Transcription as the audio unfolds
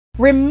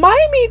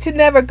Remind me to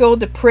never go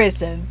to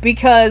prison,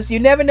 because you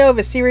never know if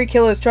a serial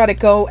killer is trying to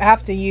go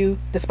after you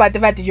despite the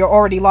fact that you're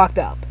already locked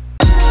up.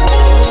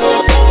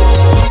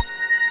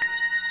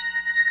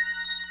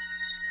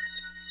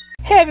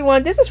 Hey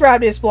everyone, this is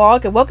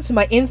Rabbitearsblog and welcome to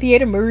my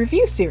in-theater movie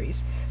review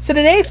series. So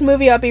today's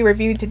movie I'll be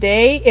reviewing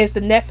today is the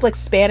Netflix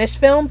Spanish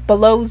film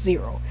Below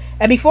Zero.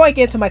 And before I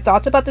get into my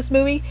thoughts about this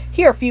movie,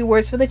 here are a few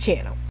words from the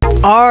channel.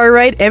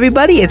 Alright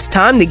everybody, it's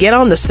time to get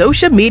on the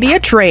social media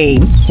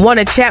train. Want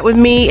to chat with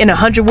me in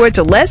 100 words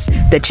or less?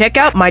 Then check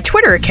out my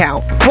Twitter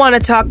account. Want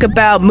to talk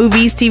about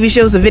movies, TV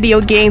shows, and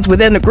video games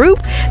within the group?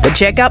 Then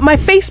check out my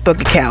Facebook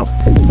account.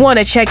 Want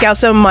to check out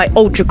some of my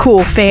ultra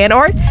cool fan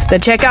art?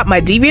 Then check out my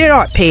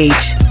DeviantArt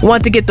page.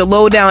 Want to get the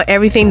lowdown on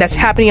everything that's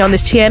happening on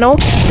this channel?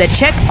 Then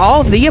check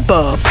all of the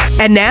above.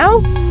 And now,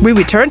 we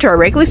return to our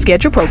regularly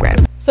scheduled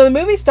program. So the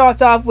movie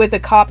starts off with a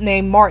cop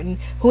named Martin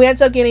who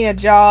ends up getting a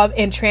job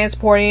in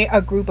transporting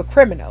a group of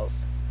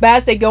criminals. But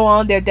as they go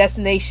on their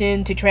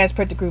destination to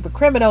transport the group of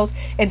criminals,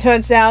 it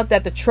turns out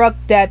that the truck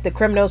that the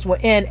criminals were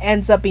in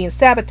ends up being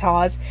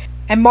sabotaged,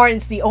 and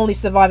Martin's the only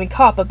surviving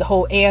cop of the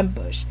whole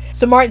ambush.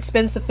 So Martin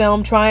spends the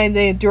film trying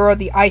to endure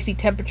the icy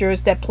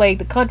temperatures that plague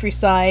the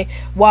countryside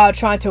while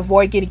trying to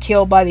avoid getting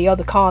killed by the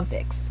other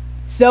convicts.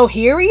 So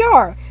here we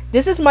are.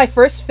 This is my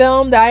first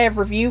film that I have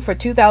reviewed for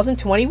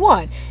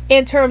 2021.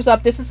 In terms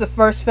of, this is the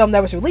first film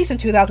that was released in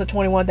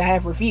 2021 that I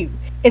have reviewed.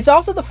 It's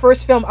also the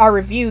first film I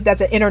reviewed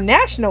that's an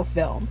international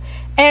film.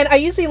 And I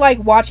usually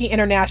like watching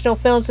international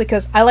films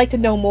because I like to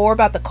know more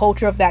about the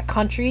culture of that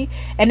country.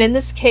 And in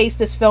this case,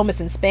 this film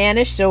is in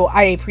Spanish, so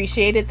I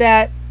appreciated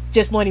that.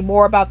 Just learning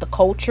more about the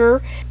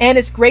culture. And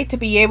it's great to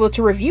be able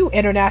to review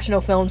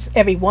international films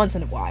every once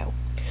in a while.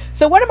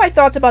 So what are my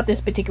thoughts about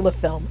this particular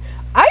film?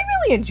 I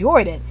really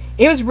enjoyed it.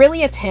 It was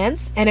really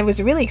intense and it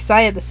was really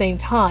exciting at the same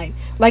time.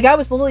 Like, I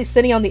was literally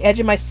sitting on the edge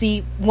of my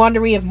seat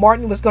wondering if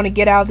Martin was going to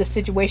get out of this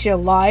situation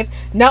alive.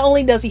 Not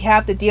only does he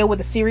have to deal with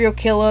a serial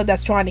killer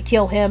that's trying to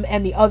kill him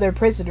and the other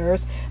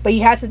prisoners, but he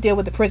has to deal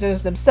with the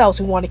prisoners themselves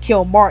who want to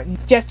kill Martin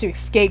just to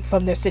escape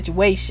from their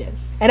situation.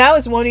 And I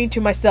was wondering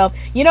to myself,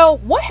 you know,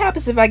 what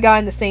happens if I got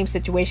in the same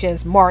situation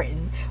as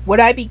Martin?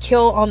 Would I be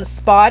killed on the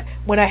spot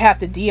when I have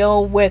to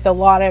deal with a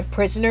lot of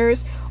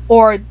prisoners?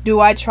 Or do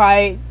I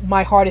try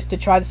my hardest to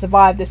try to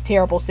survive this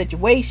terrible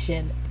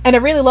situation? And I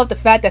really love the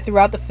fact that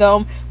throughout the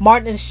film,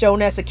 Martin is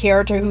shown as a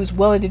character who's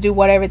willing to do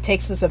whatever it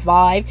takes to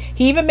survive.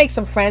 He even makes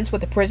some friends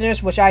with the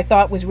prisoners, which I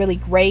thought was really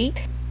great.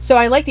 So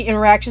I like the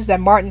interactions that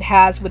Martin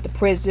has with the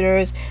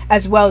prisoners,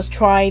 as well as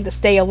trying to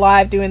stay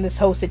alive during this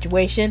whole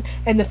situation.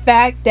 And the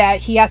fact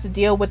that he has to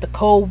deal with the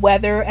cold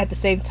weather at the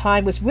same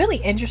time was really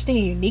interesting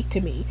and unique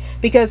to me.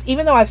 Because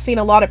even though I've seen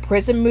a lot of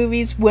prison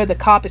movies where the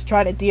cop is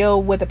trying to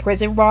deal with a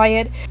prison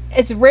riot,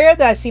 it's rare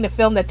that I've seen a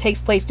film that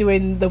takes place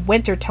during the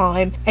winter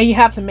time and you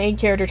have the main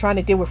character trying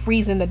to deal with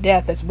freezing to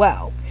death as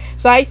well.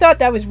 So I thought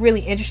that was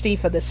really interesting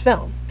for this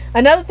film.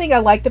 Another thing I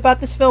liked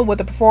about this film were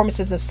the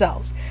performances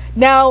themselves.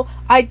 Now,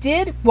 I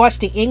did watch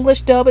the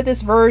English dub of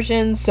this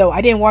version, so I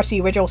didn't watch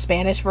the original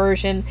Spanish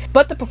version,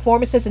 but the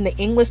performances in the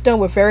English dub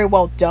were very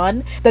well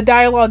done. The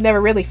dialogue never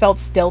really felt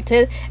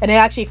stilted, and it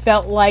actually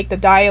felt like the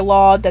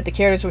dialogue that the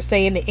characters were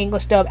saying in the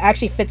English dub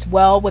actually fits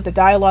well with the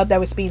dialogue that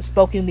was being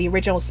spoken in the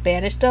original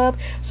Spanish dub.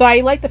 So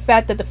I like the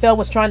fact that the film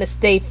was trying to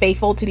stay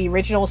faithful to the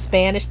original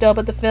Spanish dub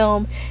of the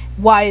film,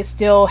 while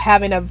still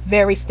having a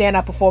very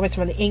standout performance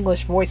from the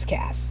English voice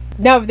cast.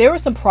 Now, if there were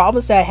some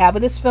problems that I have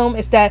with this film,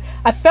 is that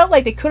I felt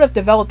like they could have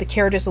developed the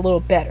characters a little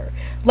better.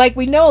 Like,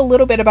 we know a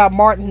little bit about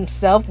Martin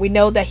himself. We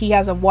know that he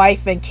has a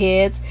wife and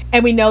kids,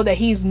 and we know that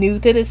he's new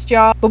to this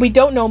job, but we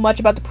don't know much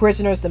about the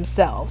prisoners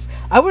themselves.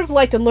 I would have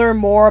liked to learn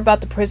more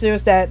about the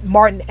prisoners that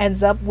Martin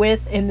ends up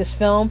with in this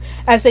film,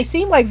 as they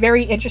seem like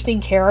very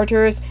interesting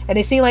characters, and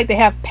they seem like they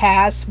have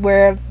pasts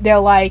where they're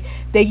like,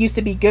 they used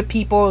to be good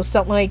people or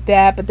something like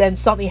that, but then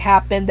something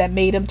happened that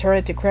made them turn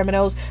into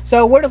criminals. So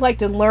I would have liked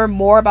to learn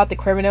more about the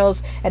criminals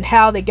and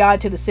how they got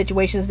into the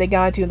situations they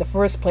got into in the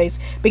first place,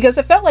 because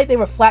it felt like they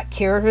were flat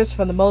characters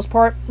for the most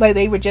part. Like,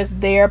 they were just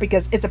there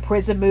because it's a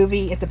prison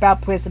movie, it's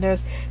about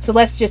prisoners, so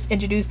let's just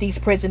introduce these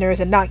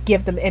prisoners and not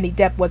give them any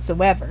depth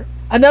whatsoever.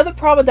 Another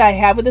problem that I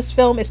have with this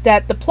film is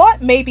that the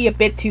plot may be a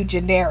bit too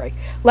generic.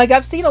 Like,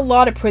 I've seen a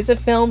lot of prison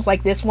films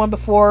like this one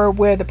before,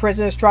 where the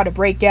prisoners try to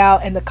break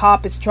out and the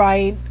cop is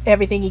trying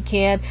everything he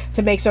can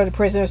to make sure the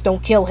prisoners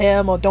don't kill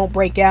him or don't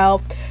break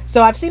out.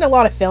 So I've seen a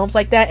lot of films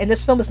like that, and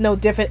this film is no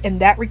different in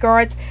that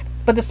regards.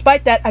 But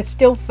despite that, I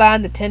still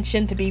find the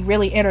tension to be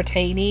really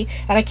entertaining,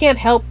 and I can't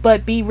help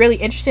but be really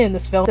interested in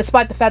this film,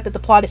 despite the fact that the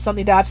plot is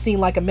something that I've seen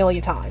like a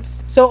million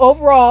times. So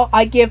overall,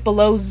 I give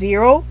Below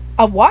Zero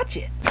a watch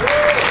it.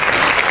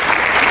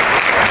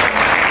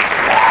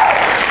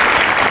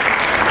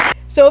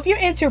 So if you're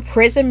into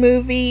prison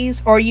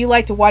movies or you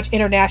like to watch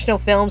international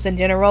films in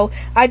general,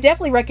 I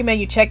definitely recommend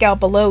you check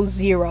out Below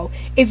Zero.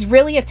 It's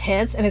really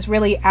intense and it's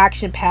really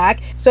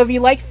action-packed. So if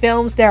you like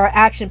films that are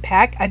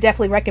action-packed, I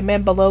definitely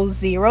recommend Below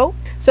Zero.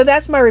 So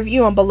that's my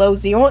review on Below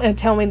Zero, and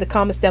tell me in the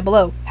comments down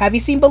below. Have you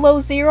seen Below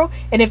Zero?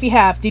 And if you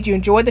have, did you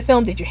enjoy the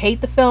film? Did you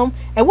hate the film?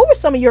 And what were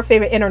some of your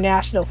favorite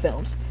international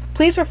films?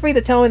 Please feel free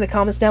to tell me in the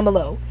comments down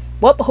below.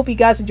 Well, I hope you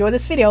guys enjoyed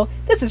this video.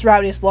 This is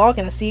Rabbitearsblog,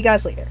 and I'll see you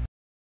guys later.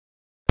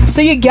 So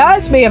you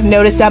guys may have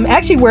noticed I'm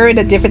actually wearing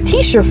a different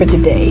t-shirt for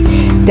today.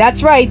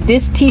 That's right,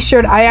 this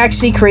t-shirt I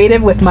actually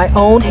created with my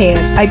own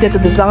hands. I did the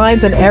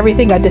designs and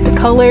everything, I did the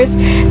colors.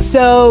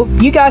 So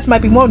you guys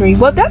might be wondering,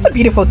 well, that's a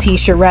beautiful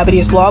t-shirt,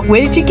 Rabbitearsblog.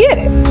 Where did you get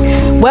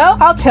it? Well,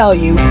 I'll tell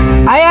you.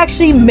 I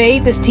actually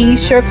made this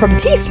t-shirt from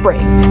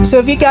Teespring. So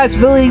if you guys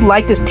really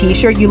like this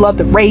t-shirt, you love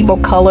the rainbow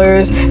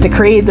colors, the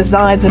creative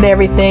designs and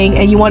everything,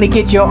 and you want to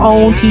get your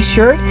own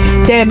t-shirt,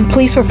 then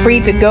please feel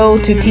free to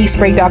go to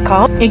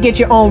teespring.com and get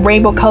your own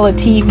rainbow color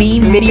TV,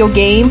 video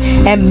game,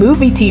 and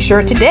movie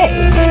t-shirt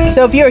today.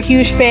 So if you're a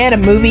huge fan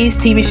of movies,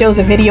 TV shows,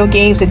 and video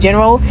games in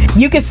general,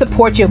 you can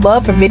support your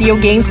love for video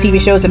games,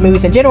 TV shows, and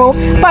movies in general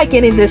by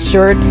getting this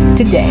shirt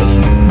today.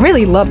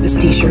 Really love this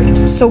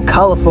t-shirt. So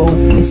colorful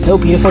and so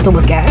beautiful to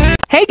look at.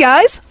 Hey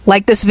guys,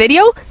 like this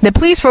video? Then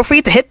please feel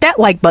free to hit that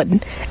like button.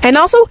 And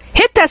also,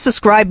 hit that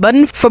subscribe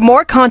button for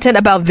more content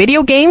about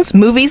video games,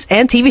 movies,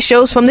 and TV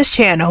shows from this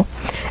channel.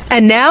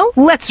 And now,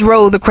 let's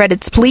roll the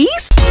credits,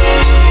 please.